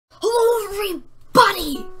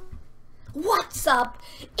Everybody, what's up?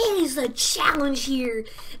 It is a challenge here,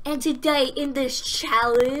 and today in this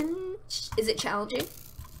challenge, is it challenging?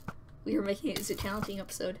 We were making it as a challenging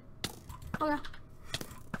episode. Okay.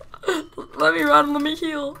 Let me run, let me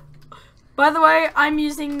heal. By the way, I'm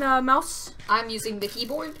using the mouse. I'm using the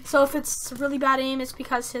keyboard. So if it's really bad aim, it's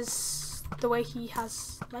because the way he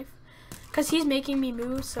has life. Because he's making me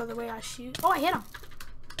move, so the way I shoot. Oh, I hit him.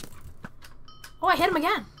 Oh, I hit him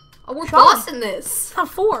again. Oh, we're bossing this. I'm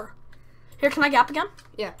 4. Here, can I gap again?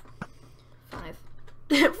 Yeah. 5.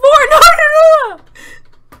 4, no!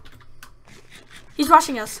 He's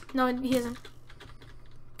rushing us. No, he isn't.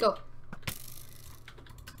 Go.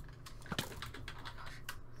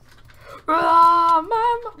 Oh,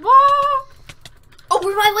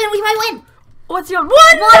 we might win, we might win. What's your 1?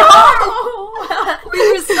 We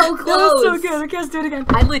were so close. That was so good. Okay, let's do it again.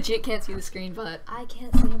 I legit can't see the screen, but I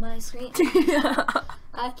can't see my screen.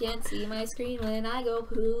 I can't see my screen when I go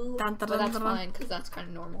poo. But that's fine, because that's kind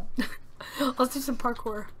of normal. Let's do some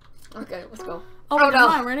parkour. Okay, let's go. Oh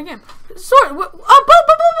no, we're in a game. Sword.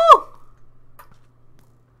 Oh,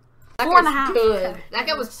 4.5. Good. Okay. That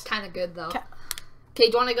guy was kind of good, though. Okay,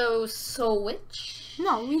 do you want to go switch?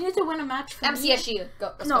 No, we need to win a match for MCSG.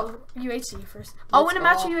 Go. Let's go. UHC first. I'll win a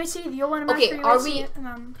match for UHC. You'll win a match for UHC. Okay, are we...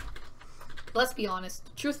 Let's be honest.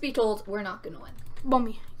 Truth be told, we're not going to win.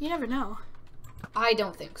 Bummy, you never know. I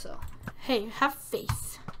don't think so. Hey, have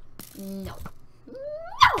faith. No.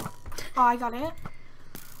 No! Oh, I got it.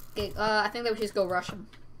 Okay, I think that we should just go rush him.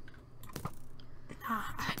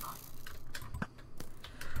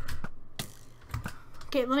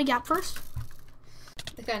 Okay, let me gap first.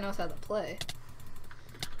 The guy knows how to play.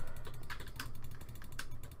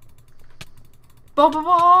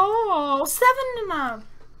 Bo 7.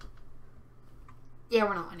 Yeah,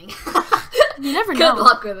 we're not winning. You never know. Good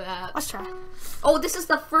luck with that. Let's try. Oh, this is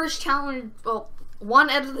the first challenge. Well, 1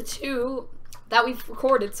 out of the 2 that we've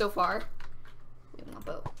recorded so far. We have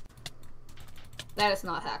bow. That is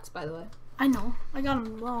not hacks, by the way. I know. I got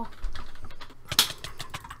him low.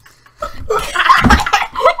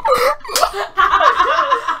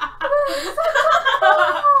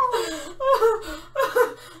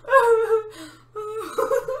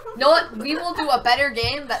 You know what? We will do a better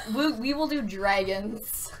game. We will do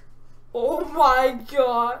dragons. Oh my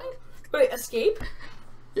god. Wait, escape?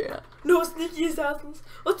 Yeah. No, sneaky assassins.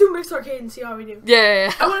 Let's do mixed arcade and see how we do.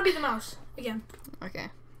 Yeah. I want to be the mouse again.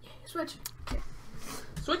 Okay. Yeah, switch. Okay.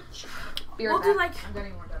 Switch. Be We'll right do back. like. I'm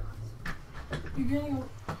getting more donuts. You're getting.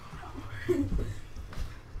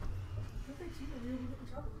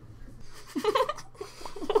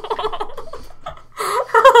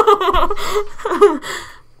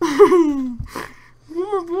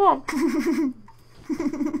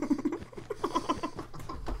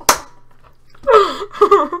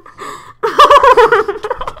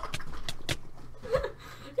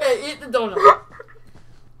 Hey, eat the donut.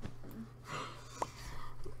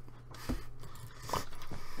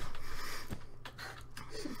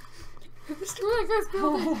 Destroy that guy's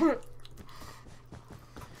building.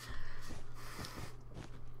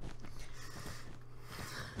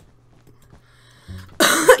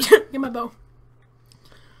 Get my bow.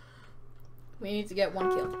 We need to get 1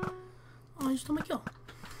 kill. Oh, I just stole my kill.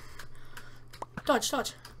 Dodge.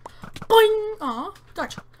 Boing! Aw,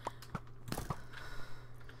 dodge.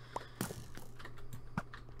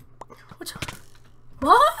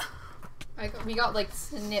 What? We got like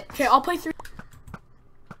snipped. Okay, I'll play 3.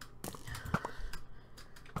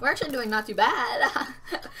 We're actually doing not too bad.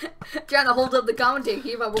 Trying to hold up the commentary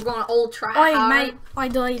here, but we're going old try. Oh, mate. I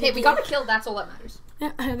delayed it. Hey, we got a kill. That's all that matters.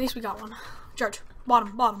 Yeah, at least we got one. George,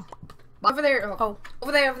 bottom. Over there. Oh.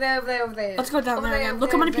 Over there. Let's go down there again.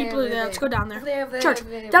 Look how many people are there. Let's go down there. Over there. George,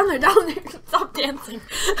 down there. Stop dancing.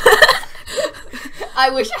 I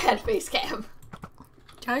wish I had face cam.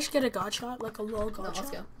 Can I just get a god shot? Like a low god shot?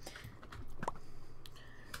 Let's go.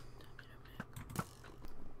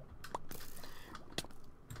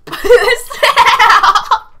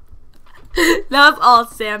 That's all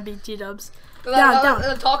Sam BT dubs.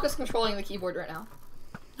 Down. Talk is controlling the keyboard right now.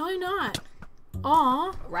 No, you're not.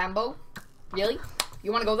 Aw. Rambo? Really?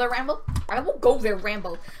 You want to go there, Rambo? I will go there,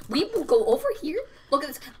 Rambo. We will go over here. Look at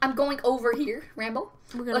this. I'm going over here, Rambo.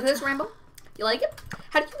 Look at this, Rambo. You like it?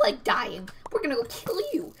 How do you like dying? We're gonna go kill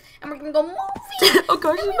you, and we're gonna go movie. Oh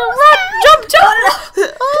gosh, run! Jump!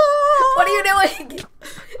 What are you doing?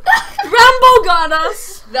 Rambo got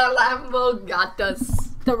us. The Lambo got us.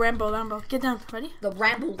 The Rambo. Get down. Ready? The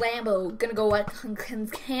Rambo Lambo. Gonna go at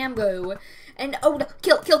Cambo. And oh, no.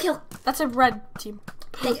 Kill. That's a red team.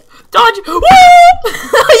 Take it. Dodge! Woo!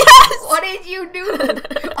 Yes! What did you do?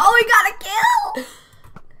 Oh, we got a kill.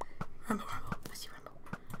 Rambo. I see Rambo.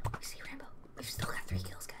 We see Rambo. We've still got 3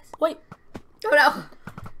 kills, guys. Wait. Oh no.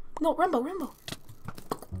 No, Rambo.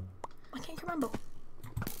 I can't get Rambo.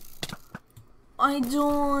 I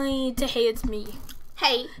died. Hey, it's me.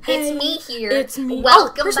 Hey, it's me here. It's me.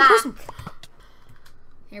 Welcome person, back. person.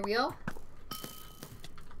 Here we go.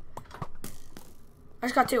 I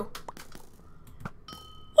just got 2.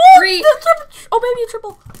 3. Oh, maybe a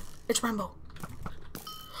triple. It's Rambo.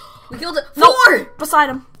 We killed it. 4. No, beside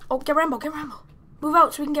him. Oh, get Rambo. Move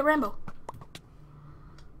out so we can get Rambo.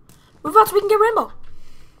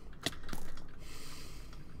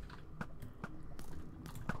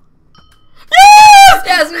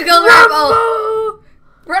 Yes, we killed Rambo.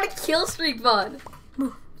 We're on a kill streak, bud.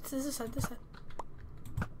 Move. This side.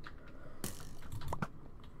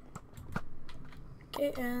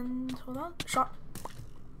 Okay, and hold on. Shot.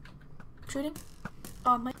 Shooting.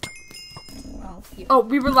 Oh my. Well, Oh,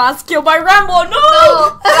 we were last killed by Rambo.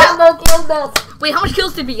 No! Rambo killed us. Wait, how much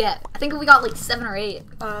kills did we get? I think we got like 7 or 8.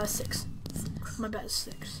 6. My bad is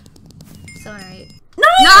 6. 7 or 8.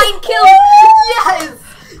 9 kills!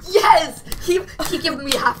 Yes! Keep giving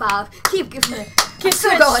me a high 5. Keep giving me. Okay,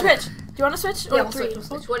 switch. Do you want to switch? Yeah, Or we'll 3?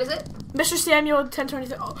 switch. What is it? Mr. Samuel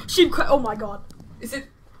 1023. Oh, sheep. Oh my god. Is it?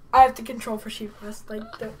 I have to control for sheep quest. Like,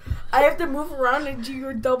 I have to move around and do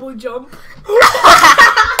your double jump.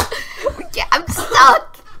 Yeah, I'm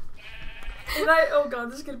stuck. And oh god,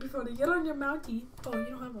 this is gonna be funny. Get on your mountie. Oh, you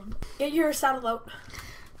don't have one. Get your saddle out.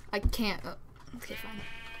 I can't. Oh, okay, fine.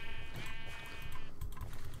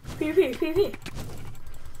 PvP.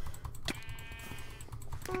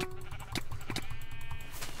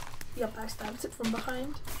 Yep, I stabbed it from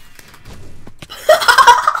behind.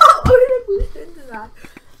 How did I boost into that?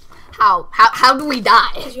 How do we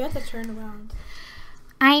die? Because you have to turn around.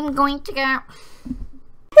 I'm going to go.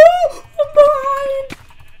 Oh, I'm behind.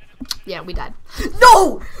 Yeah, we died.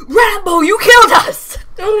 No! Rambo, you killed us!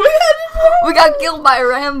 We got killed by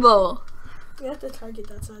Rambo. We have to target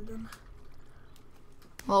that side then.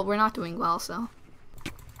 Well, we're not doing well, so.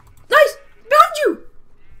 Nice! Behind you!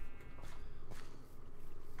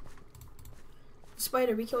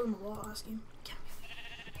 Spider, we killed him a lot last game.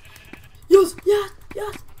 Yes!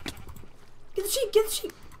 Get the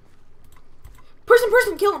sheep!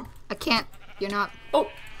 Person, kill him! I can't. You're not. Oh!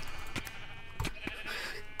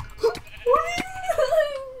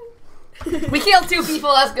 We killed 2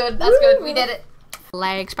 people. That's good. We did it.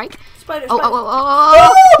 Lag spike. Spider. Oh!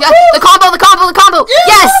 Yeah, the combo. Yeah!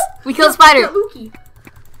 Yes! We killed Spider.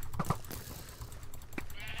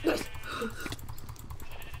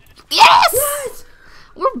 Yes!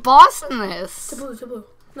 We're bossing this. To blue.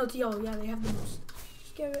 No, to yellow. Yeah, they have the most.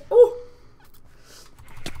 Just get it. Oh!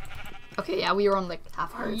 Okay, yeah, we were on like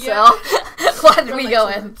half heart, Yeah. so what did we go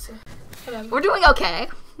in? We're doing okay.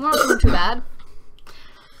 We're not doing too bad.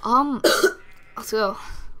 Let's go.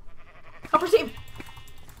 Upper team.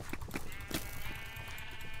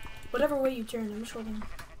 Whatever way you turn, I'm shooting.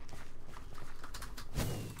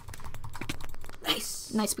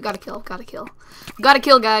 Nice, we got a kill. Got a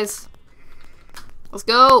kill, guys. Let's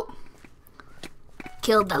go.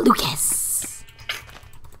 Kill the Lucas.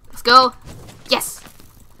 Let's go. Yes.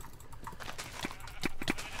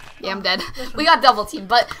 Yeah, I'm dead. We got double team,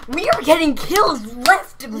 but we are getting kills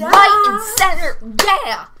left and right and center.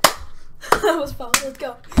 Yeah. That was fun. Let's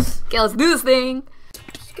go. Okay, let's do this thing.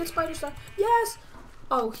 Good spider stuff. Yes.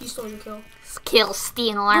 Oh, he stole your kill. Kill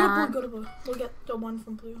stealer. Go to blue. We'll get the one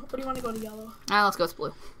from blue. Or do you want to go to yellow? Alright, let's go to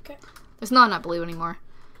blue. Okay. It's not blue anymore.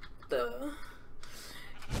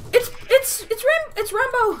 It's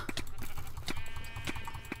Rambo.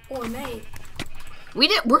 Oh, mate.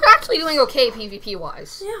 We're actually doing okay PvP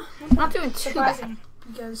wise. Yeah. Not doing too bad.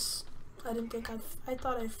 Because I didn't think I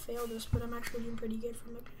thought I failed this, but I'm actually doing pretty good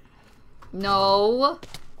from it. No.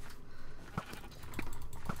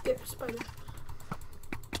 Get spider.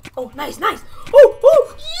 Oh, nice.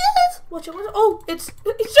 Oh, yes. Watch it. Oh, it's shot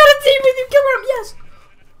a team with you. Kill him. Yes.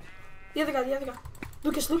 The other guy.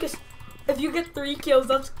 Lucas. If you get 3 kills,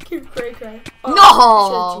 that's cray. Oh,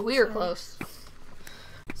 no, we were close.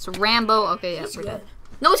 So Rambo. Okay, yeah, we're good. dead.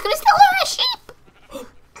 No, he's gonna steal our sheep.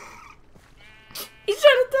 He's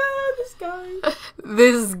trying to die. This guy.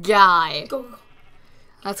 This guy. Go.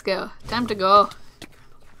 Let's go. Time to go.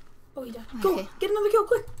 Oh, he died. Go. Get another kill,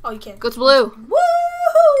 quick. Oh, you can't. Go to blue.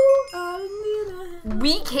 Woohoo!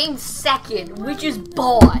 We came second, which is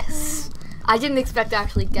boss. I didn't expect to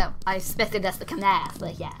actually go. I expected us to come last,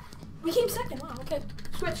 but yeah. We came second. Wow. Okay.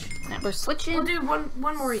 Switch. And we're switching. We'll do one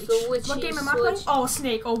more each. What game am I switch. playing? Oh,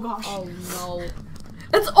 Snake. Oh gosh. Oh no.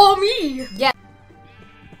 It's all me. Yeah.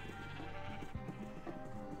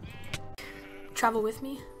 Travel with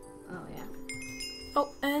me. Oh yeah. Oh,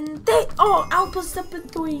 and they. Oh, Alpa's up at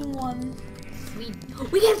 3-1.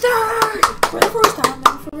 We get third For the first time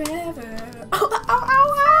and forever. Oh, ow, ow,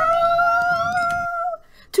 ow.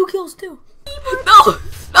 2 kills too. No!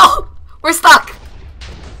 No! We're stuck!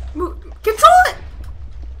 Control it!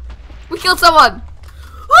 We killed someone!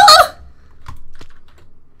 Ah!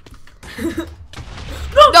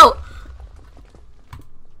 No! No!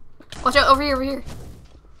 Watch out, over here, over here.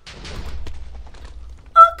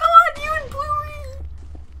 Oh, come on, you and Bluey!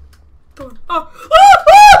 Go on. Oh! Ah!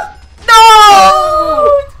 Ah! No!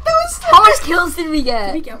 That was so How much kills did we get?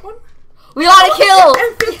 Did we get one? We got a kill!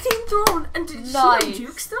 And 15 thrown. And did you Nice. see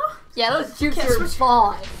juke stuff? Yeah, those jukes Can't are switch.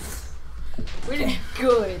 5. We did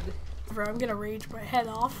good. Bro, I'm gonna rage my head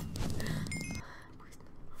off.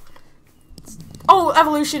 Oh,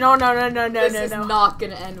 evolution. Oh, no, no, no, no, This no, is no. not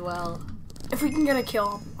gonna end well. If we can get a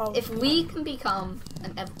kill, I'll If we can become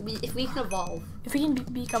if we can evolve. if we can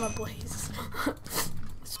become a blaze.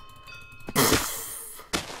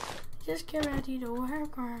 Just get ready to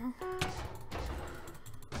work.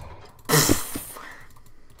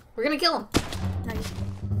 We're gonna kill him. Nice.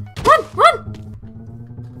 Run! Run!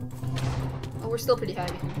 Oh, we're still pretty high.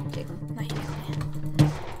 We can take him. Nice.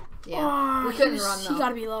 Yeah. We couldn't run He though.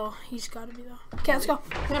 gotta be low. He's gotta be low. Okay, let's go.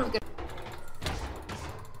 We have a good.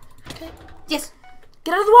 Okay. Yes.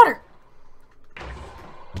 Get out of the water.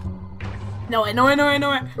 No, I know it.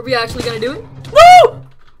 Are we actually gonna do it? Woo!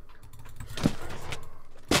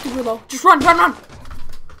 We're low. Just run, run, run.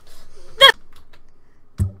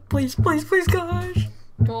 Please, please, please, gosh.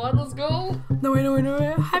 Come on, let's go. No, I know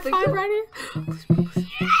it. High think five, so. ready?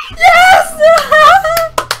 Yes!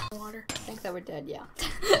 Water. I think that we're dead. Yeah.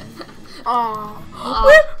 Aw.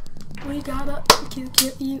 We gotta kill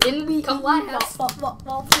you. Didn't we come last?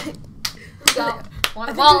 We got one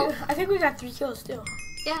I ball. think we got 3 kills too.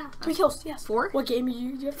 Yeah. 3 kills, yes. 4? What game are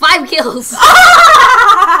you? 5 kills.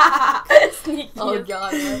 Sneaky. Oh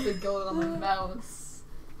god, I have to go on the mouse.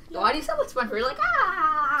 Why do you sound like SpongeBob? You're like,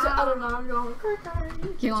 ah! I don't know, I'm going cray.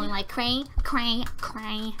 You're going like cray, cray,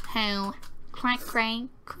 cray, who? Cray, cray,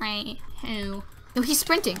 cray, who? No, he's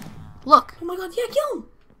sprinting. Look. Oh my god, yeah, kill him! Do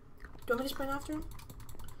you want me to sprint after him?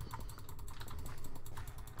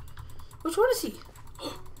 Which one is he?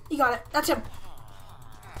 You got it. That's him.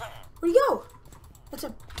 Where'd he go? That's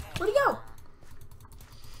him. Where'd he go?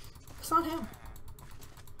 It's not him.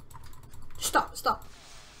 Just stop, stop.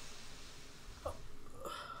 Oh.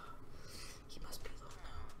 He must be low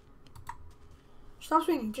now. Stop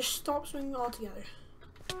swinging. Just stop swinging altogether.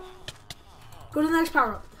 Go to the next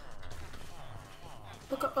power up.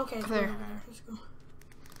 Look, okay, There. let's go.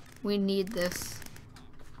 We need this.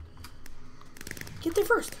 Get there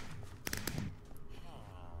first.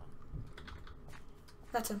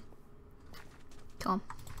 That's him. Kill him.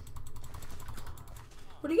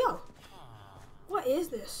 Where'd he go? What is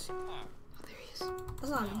this? Oh, there he is. That's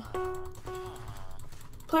not him.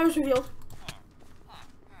 Players revealed.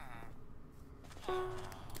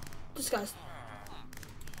 Disguised.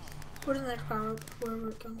 Go to the next power up, wherever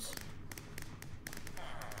it comes.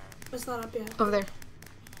 It's not up yet. Over there.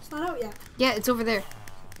 It's not out yet. Yeah, it's over there.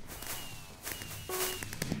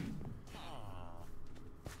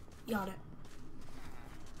 Got it.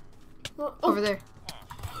 Well, Over there.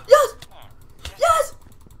 Yes! Yes!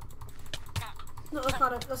 No, that's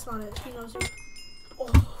not it. That's not it. He knows you. Oh.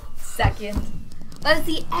 Second. That is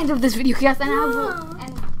the end of this video, guys. And I will.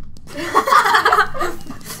 And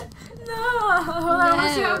No!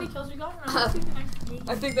 Let's see how many kills we got.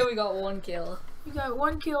 I think that we got 1 kill. We got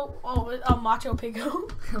 1 kill. Oh, a Macho Pigo.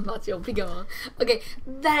 Macho Pigo. Okay,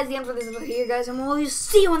 that is the end for this video here, guys. And we'll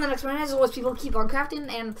see you in the next one. As always, people keep on crafting.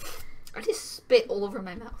 And I just spit all over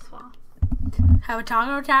my mouth. Wow. Have a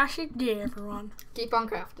tango tastic day, everyone. Keep on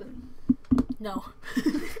crafting. No.